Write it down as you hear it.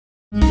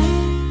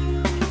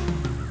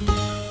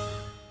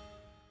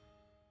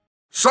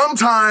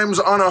Sometimes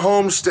on a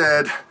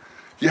homestead,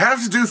 you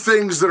have to do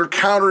things that are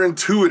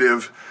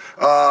counterintuitive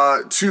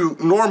to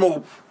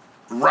normal,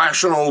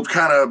 rational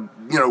kind of,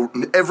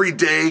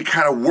 everyday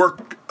kind of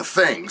work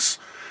things.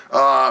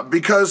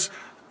 Because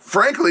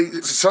frankly,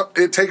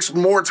 it takes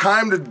more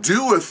time to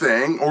do a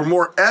thing, or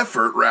more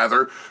effort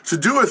rather, to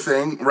do a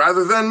thing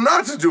rather than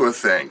not to do a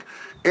thing.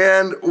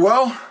 And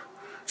well,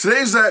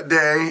 today's that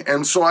day,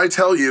 and so I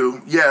tell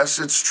you, yes,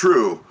 it's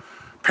true.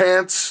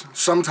 Pants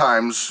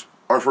sometimes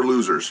are for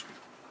losers.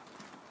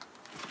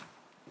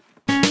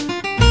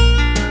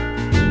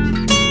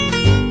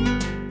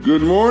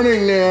 Good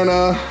morning,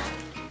 Nana.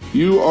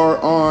 You are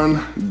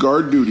on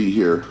guard duty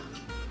here,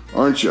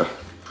 aren't you?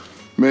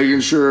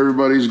 Making sure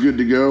everybody's good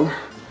to go.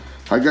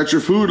 I got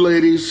your food,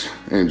 ladies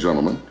and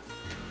gentlemen.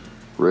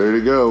 Ready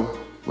to go.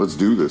 Let's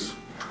do this.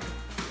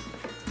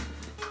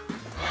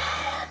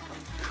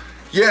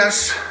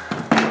 Yes,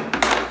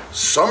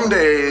 some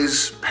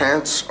days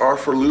pants are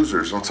for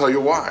losers. I'll tell you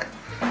why.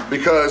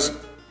 Because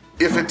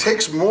if it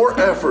takes more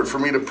effort for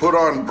me to put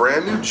on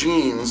brand new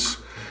jeans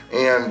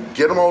and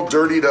get them all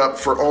dirtied up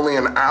for only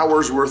an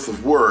hour's worth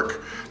of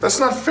work, that's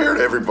not fair to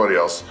everybody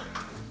else.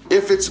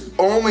 If it's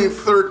only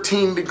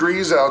 13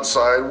 degrees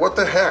outside, what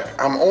the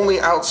heck? I'm only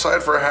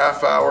outside for a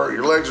half hour,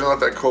 your legs are not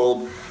that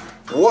cold.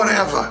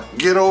 Whatever,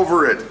 get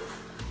over it.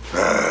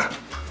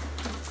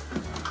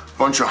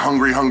 Bunch of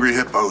hungry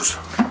hippos.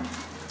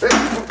 Hey,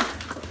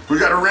 we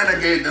got a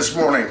renegade this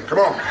morning, come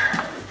on.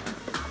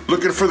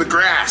 Looking for the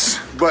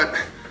grass, but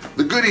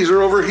the goodies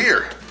are over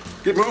here.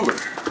 Get moving.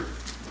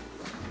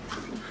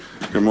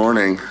 Good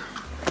morning.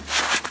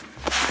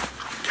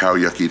 Cow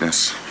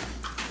yuckiness.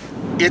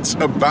 It's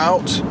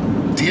about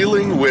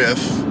dealing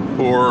with,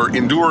 or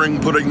enduring,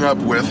 putting up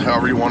with,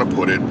 however you want to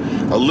put it,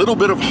 a little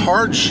bit of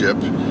hardship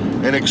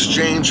in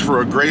exchange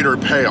for a greater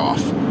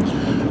payoff.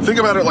 Think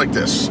about it like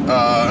this.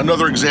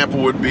 Another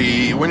example would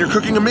be when you're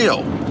cooking a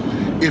meal.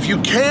 If you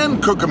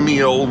can cook a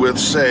meal with,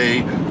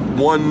 say,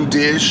 one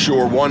dish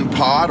or one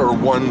pot or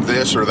one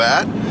this or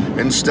that,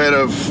 instead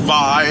of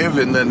 5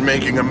 and then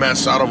making a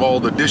mess out of all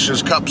the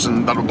dishes, cups,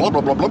 and blah, blah,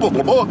 blah, blah, blah, blah,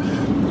 blah, blah,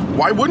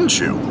 why wouldn't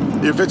you?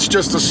 If it's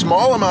just a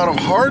small amount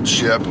of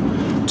hardship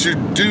to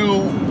do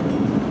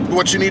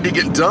what you need to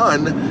get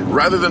done,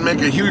 rather than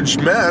make a huge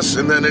mess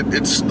and then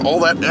it's all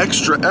that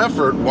extra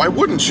effort, why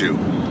wouldn't you?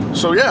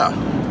 So yeah,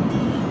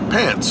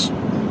 pants,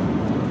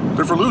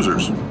 they're for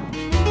losers.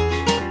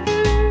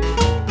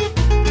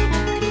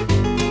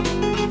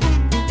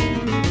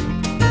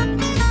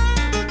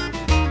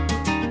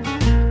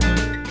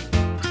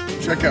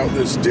 Check out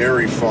this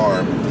dairy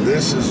farm.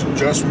 This is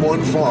just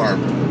one farm,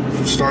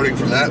 starting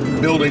from that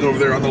building over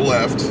there on the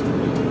left,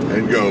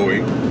 and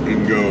going,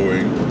 and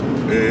going,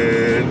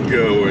 and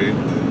going,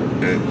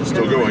 and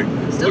still going.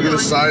 Look at the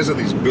size of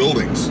these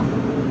buildings.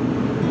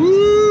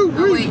 Woo!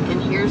 Oh wait,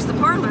 and here's the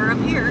parlor up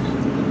here.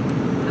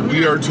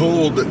 We are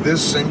told that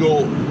this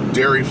single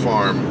dairy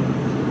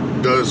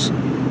farm does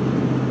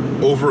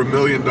over $1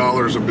 million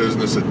of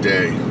business a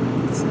day.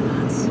 It's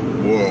nuts.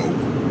 Whoa.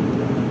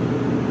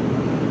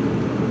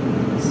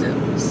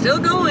 Still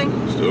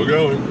going. Still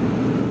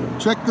going.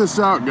 Check this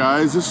out,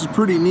 guys. This is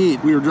pretty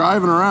neat. We were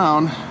driving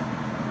around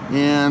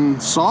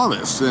and saw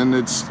this, and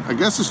I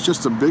guess it's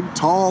just a big,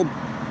 tall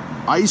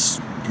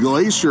ice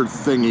glacier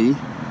thingy.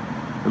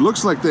 It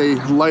looks like they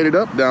light it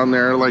up down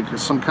there like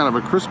some kind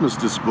of a Christmas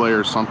display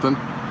or something.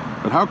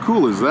 But how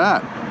cool is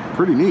that?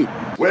 Pretty neat.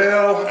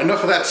 Well,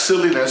 enough of that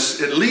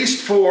silliness, at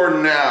least for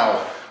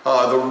now.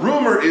 The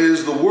rumor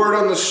is, the word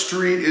on the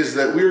street is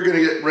that we're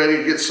gonna get ready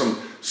to get some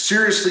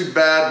seriously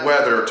bad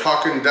weather,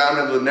 talking down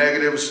into the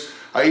negatives.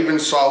 I even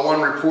saw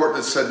one report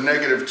that said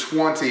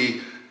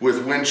 -20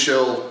 with wind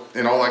chill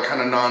and all that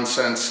kind of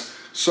nonsense.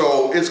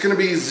 So it's gonna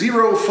be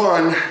zero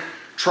fun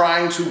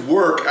trying to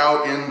work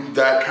out in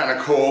that kind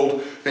of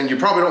cold, and you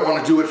probably don't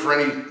want to do it for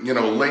any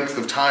length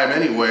of time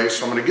anyway.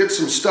 So I'm gonna get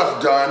some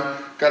stuff done.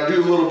 Got to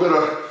do a little bit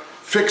of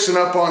fixing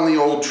up on the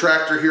old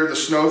tractor here, the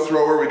snow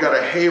thrower. We got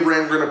a hay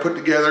ring we're gonna put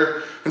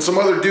together and some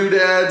other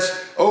doodads.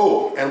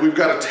 Oh, and we've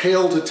got a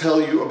tale to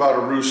tell you about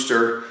a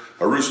rooster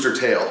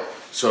tail.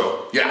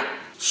 So yeah.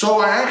 So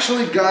I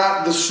actually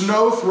got the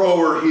snow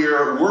thrower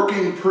here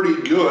working pretty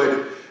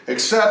good,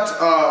 except,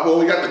 well,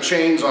 we got the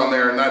chains on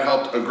there and that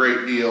helped a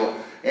great deal.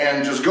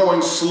 And just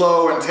going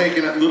slow and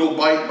taking it little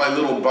bite by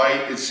little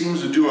bite, it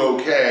seems to do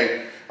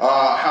okay.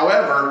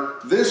 However,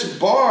 this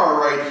bar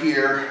right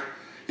here,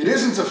 it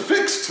isn't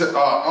affixed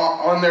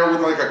on there with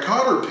like a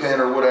cotter pin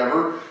or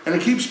whatever, and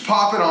it keeps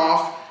popping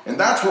off, and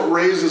that's what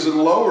raises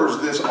and lowers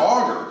this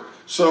auger.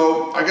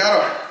 So I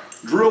got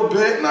a drill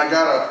bit and I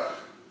got a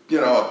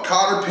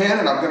cotter pin,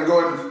 and I'm gonna go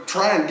ahead and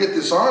try and get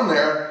this on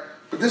there,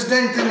 but this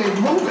dang thing ain't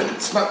moving.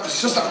 It's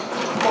just not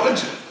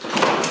budging.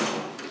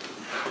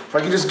 If I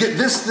can just get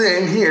this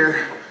thing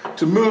here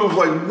to move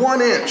like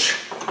 1 inch,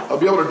 I'll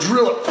be able to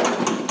drill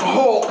a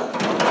hole.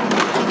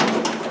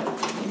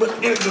 But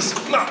it does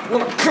not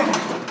want to come.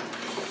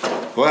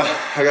 Well,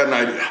 I got an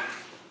idea.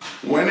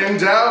 When in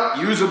doubt,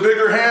 use a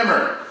bigger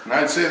hammer. And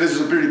I'd say this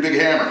is a pretty big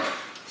hammer.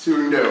 See what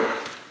we can do.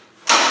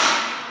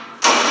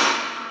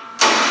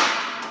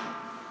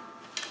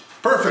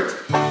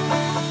 Perfect.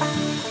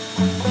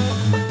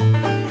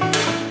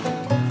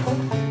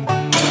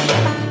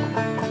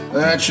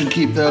 That should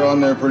keep that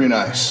on there pretty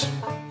nice.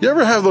 You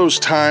ever have those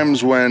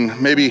times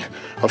when maybe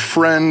a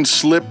friend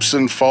slips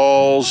and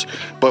falls,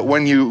 but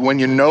when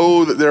you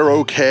know that they're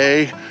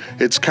okay,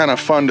 it's kind of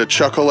fun to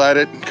chuckle at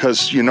it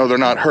because you know they're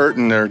not hurt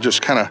and they're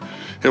just kind of,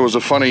 it was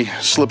a funny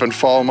slip and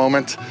fall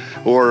moment,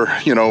 or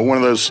you know, one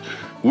of those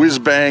whiz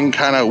bang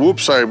kind of,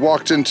 whoops, I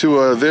walked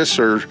into this,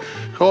 or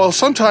well,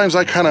 sometimes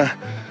I kind of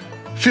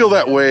feel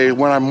that way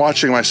when I'm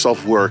watching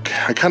myself work.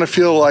 I kind of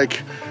feel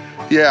like,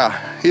 yeah,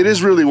 it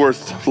is really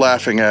worth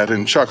laughing at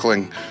and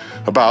chuckling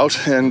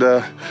about. And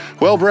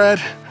well,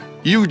 Brad,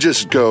 you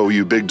just go,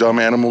 you big dumb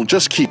animal.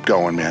 Just keep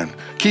going, man.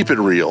 Keep it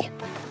real.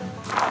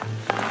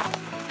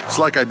 It's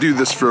like I do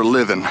this for a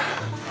living.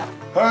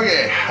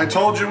 Okay, I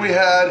told you we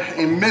had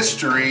a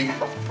mystery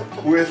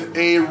with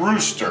a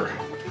rooster.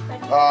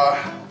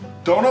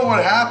 Don't know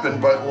what happened,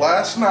 but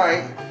last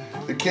night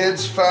the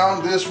kids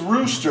found this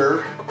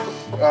rooster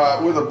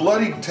with a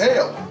bloody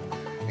tail.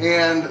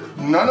 And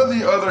none of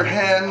the other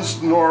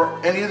hens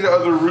nor any of the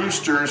other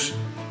roosters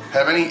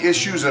have any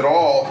issues at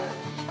all.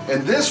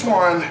 And this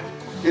one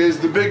is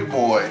the big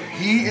boy.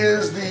 He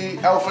is the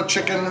alpha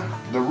chicken,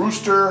 the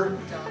rooster.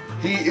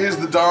 He is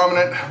the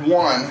dominant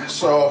one.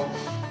 So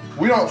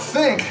we don't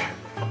think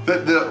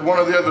that one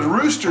of the other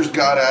roosters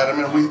got at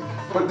him,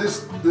 but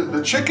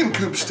the chicken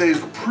coop stays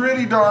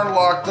pretty darn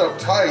locked up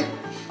tight.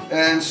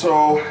 And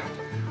so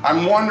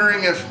I'm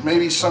wondering if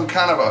maybe some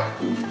kind of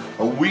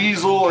a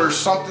weasel or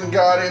something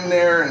got in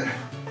there and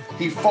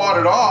he fought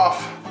it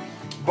off.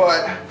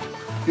 But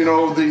you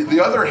know,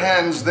 the other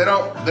hens,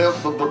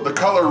 the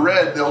color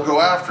red, they'll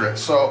go after it.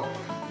 So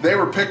they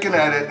were picking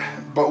at it,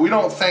 but we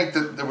don't think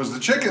that it was the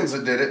chickens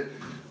that did it.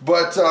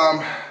 But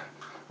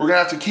we're gonna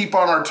have to keep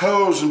on our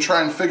toes and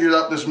try and figure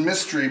out this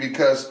mystery,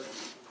 because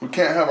we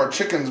can't have our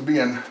chickens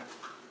being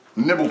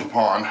nibbled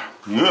upon.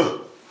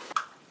 Ugh.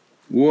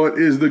 What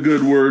is the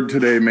good word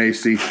today,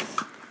 Macy?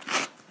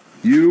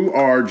 You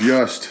are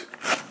just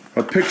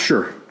a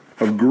picture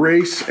of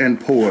grace and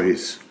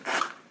poise.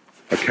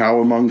 A cow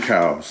among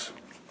cows.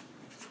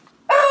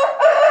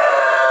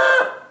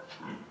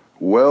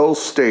 Well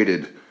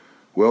stated,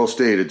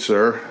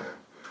 sir.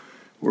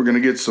 We're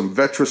gonna get some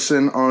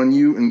Vetricin on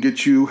you and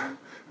get you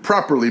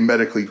properly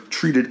medically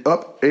treated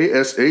up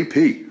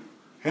ASAP.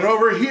 And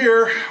over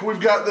here, we've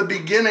got the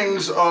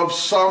beginnings of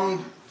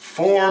some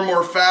form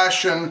or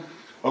fashion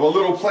of a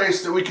little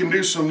place that we can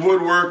do some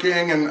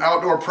woodworking and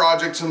outdoor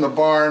projects in the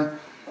barn.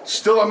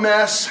 Still a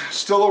mess,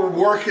 still a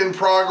work in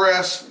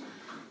progress,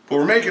 but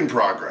we're making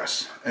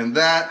progress, and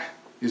that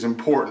is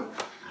important.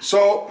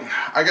 So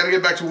I gotta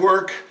get back to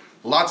work,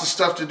 lots of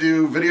stuff to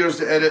do, videos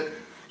to edit,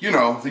 you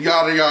know, the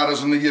yada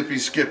yadas and the yippee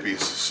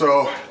skippies.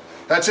 So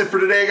that's it for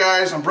today,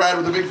 guys. I'm Brad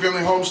with the Big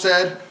Family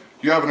Homestead.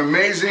 You have an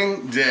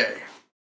amazing day.